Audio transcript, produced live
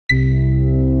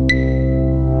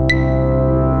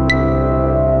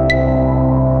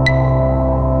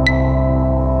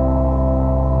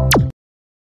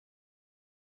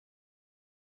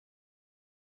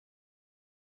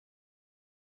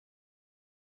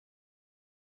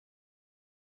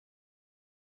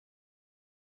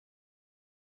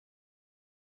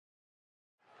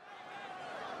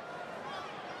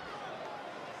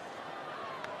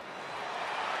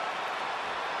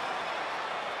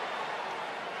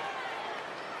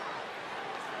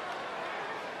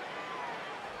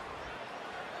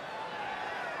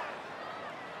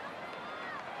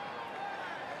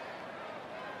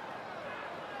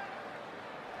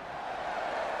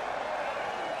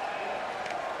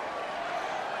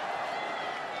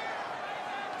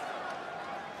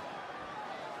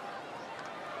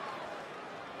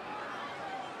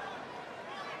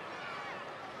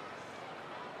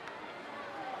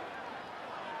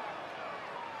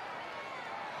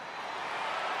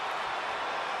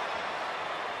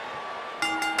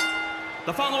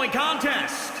The following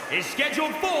contest is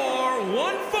scheduled for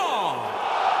one fall.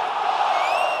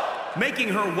 Making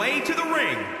her way to the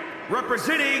ring,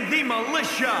 representing the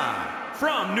militia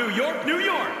from New York, New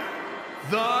York,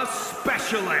 the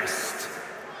Specialist,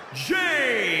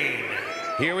 Jane.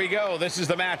 Here we go. This is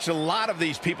the match a lot of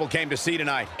these people came to see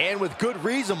tonight. And with good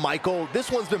reason, Michael.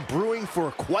 This one's been brewing for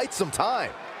quite some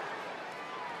time.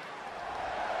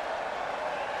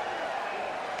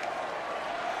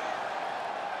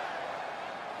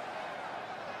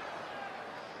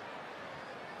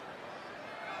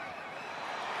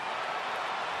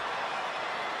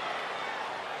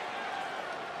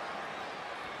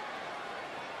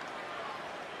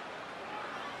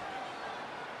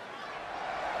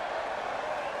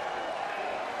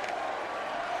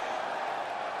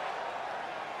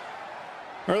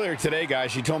 Earlier today,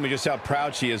 guys, she told me just how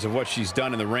proud she is of what she's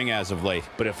done in the ring as of late.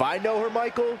 But if I know her,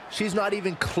 Michael, she's not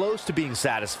even close to being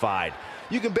satisfied.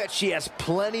 You can bet she has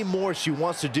plenty more she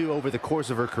wants to do over the course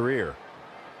of her career.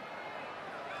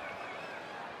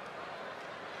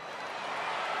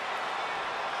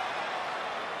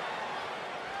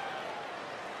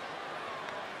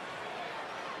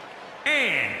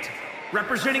 And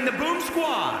representing the Boom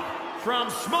Squad from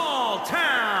small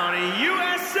town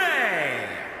USA,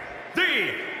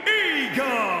 the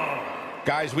Eagle.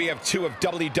 Guys, we have two of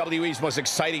WWE's most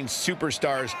exciting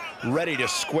superstars ready to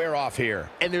square off here.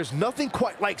 And there's nothing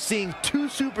quite like seeing two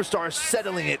superstars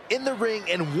settling it in the ring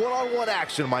in one-on-one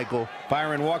action, Michael.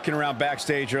 Byron, walking around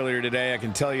backstage earlier today, I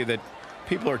can tell you that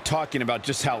people are talking about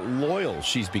just how loyal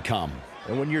she's become.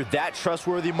 And when you're that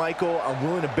trustworthy, Michael, I'm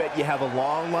willing to bet you have a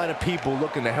long line of people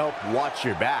looking to help watch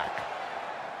your back.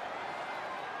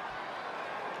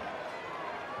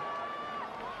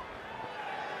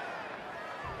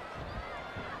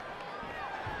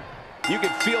 You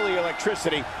can feel the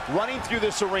electricity running through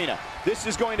this arena. This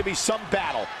is going to be some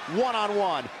battle.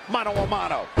 One-on-one,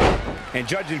 mano-a-mano. And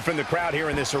judging from the crowd here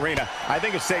in this arena, I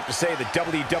think it's safe to say that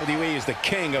WWE is the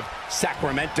king of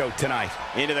Sacramento tonight.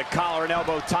 Into the collar and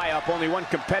elbow tie-up. Only one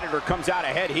competitor comes out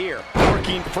ahead here.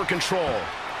 Working for control.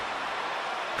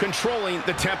 Controlling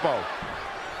the tempo.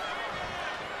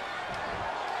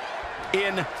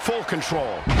 In full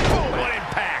control. Oh, what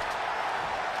impact!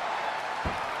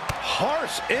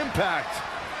 Harsh impact.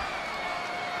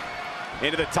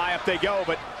 Into the tie-up they go,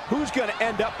 but who's going to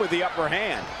end up with the upper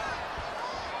hand?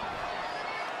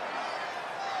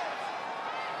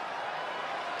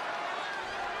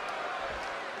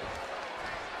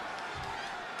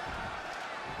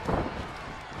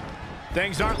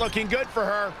 Things aren't looking good for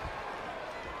her.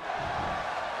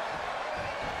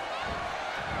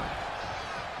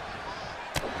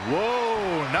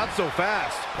 Whoa, not so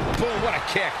fast. Boom, what a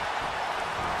kick.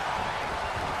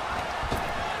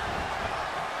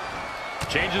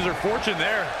 Changes her fortune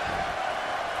there.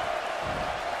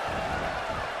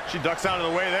 She ducks out of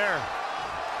the way there.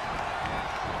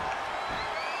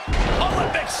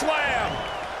 Olympic slam.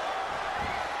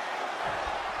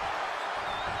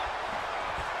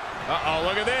 Uh-oh,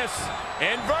 look at this.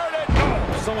 Inverted.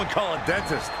 Oh, someone call a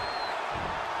dentist.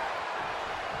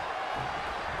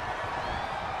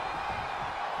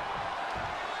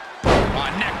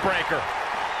 Oh, neck breaker.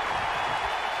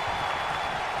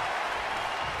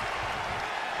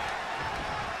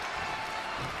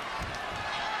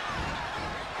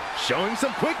 Showing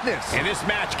some quickness. And this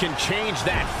match can change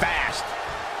that fast.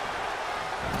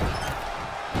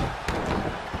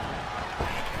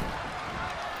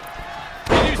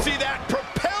 Did you see that?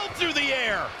 Propelled through the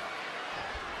air.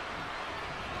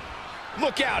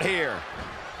 Look out here.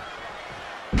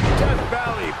 Death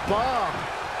Valley bomb.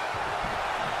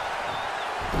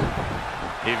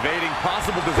 Evading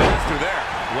possible disaster there.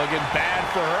 Looking bad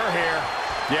for her here.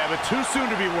 Yeah, but too soon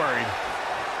to be worried.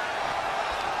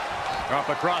 Up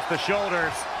across the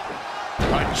shoulders.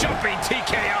 A jumping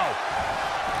TKO.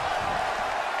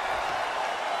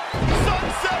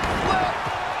 Sunset flip.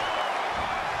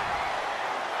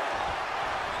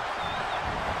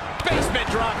 Basement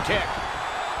drop kick.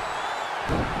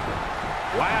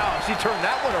 Wow, she turned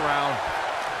that one around.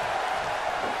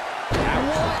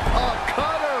 What a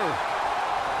cutter.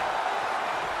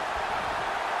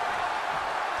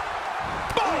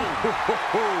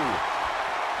 Boom.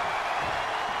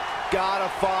 Gotta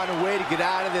find a way to get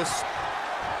out of this.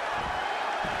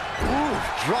 Ooh,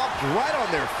 dropped right on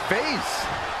their face.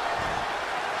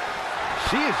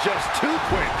 She is just too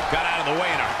quick. Got out of the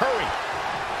way in a hurry.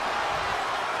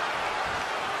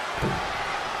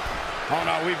 Oh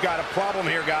no, we've got a problem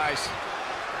here, guys.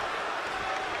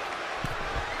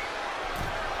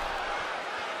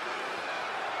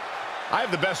 I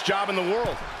have the best job in the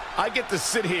world. I get to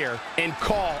sit here and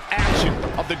call action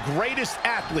of the greatest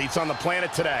athletes on the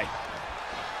planet today.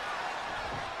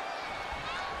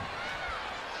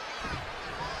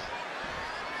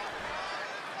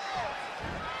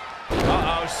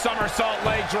 Uh-oh, somersault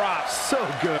leg drop. So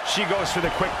good. She goes for the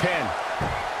quick pin.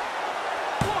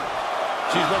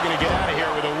 She's looking to get out of here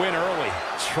with a win early.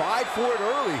 Tried for it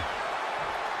early.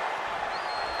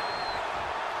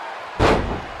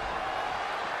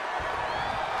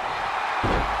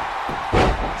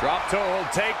 Drop toe hold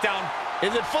takedown.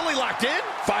 Is it fully locked in?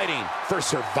 Fighting for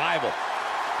survival.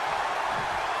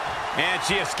 And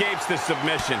she escapes the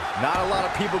submission. Not a lot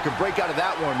of people can break out of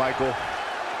that one, Michael.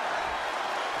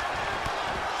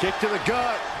 Kick to the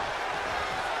gut.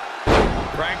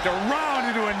 Cranked around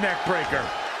into a neck breaker.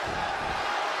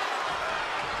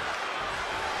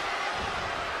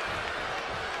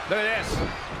 Look at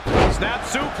this. Snap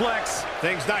suplex.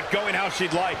 Things not going how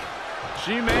she'd like.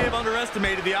 She may have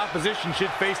underestimated the opposition she'd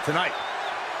face tonight.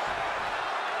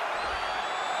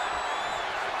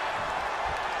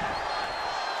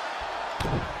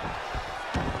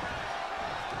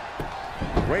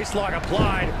 Waist lock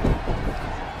applied.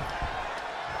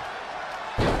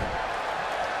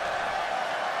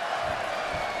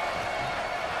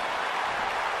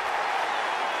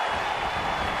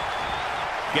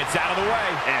 Gets out of the way.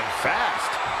 And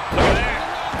fast. Look at that.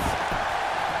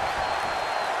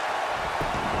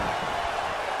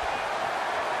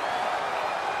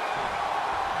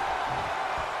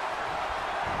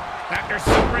 After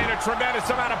suffering a tremendous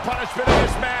amount of punishment in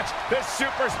this match, this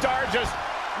superstar just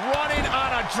running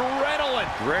on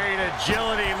adrenaline. Great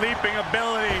agility, leaping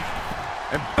ability.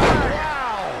 And bang!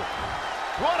 Wow!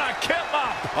 What a kip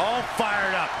up! All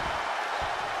fired up.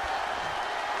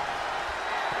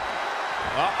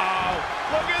 Uh-oh.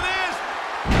 Look at this!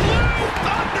 Blue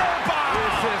Thunderbomb!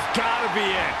 This has got to be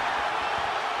it.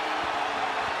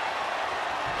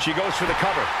 She goes for the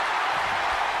cover.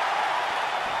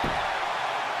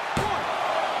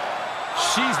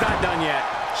 She's not done yet.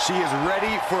 She is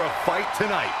ready for a fight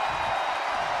tonight.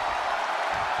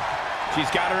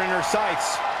 She's got her in her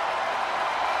sights.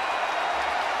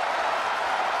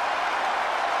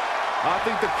 I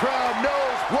think the crowd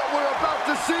knows what we're about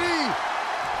to see.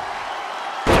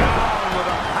 Down with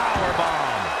a power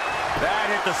bomb.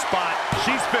 That hit the spot.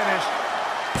 She's finished.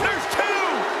 There's two!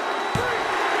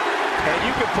 And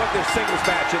you can put this singles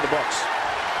match in the books.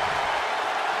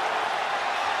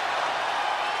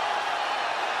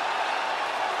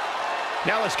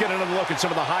 Now let's get another look at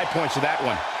some of the high points of that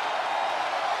one.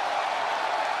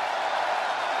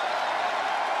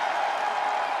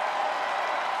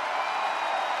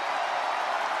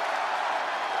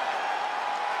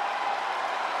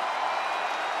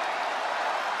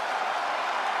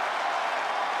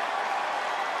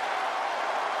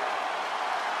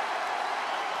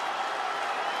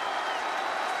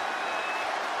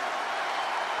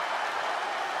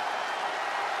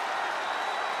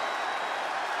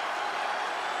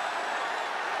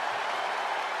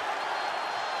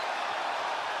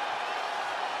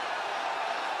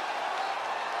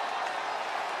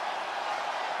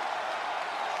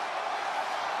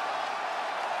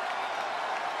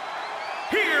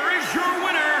 Here is your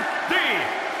winner, the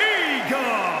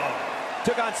Eagle.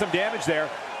 Took on some damage there,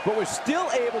 but was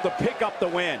still able to pick up the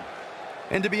win.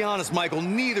 And to be honest, Michael,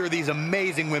 neither of these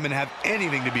amazing women have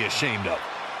anything to be ashamed of.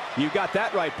 You got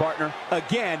that right, partner.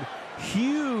 Again,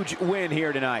 huge win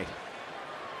here tonight.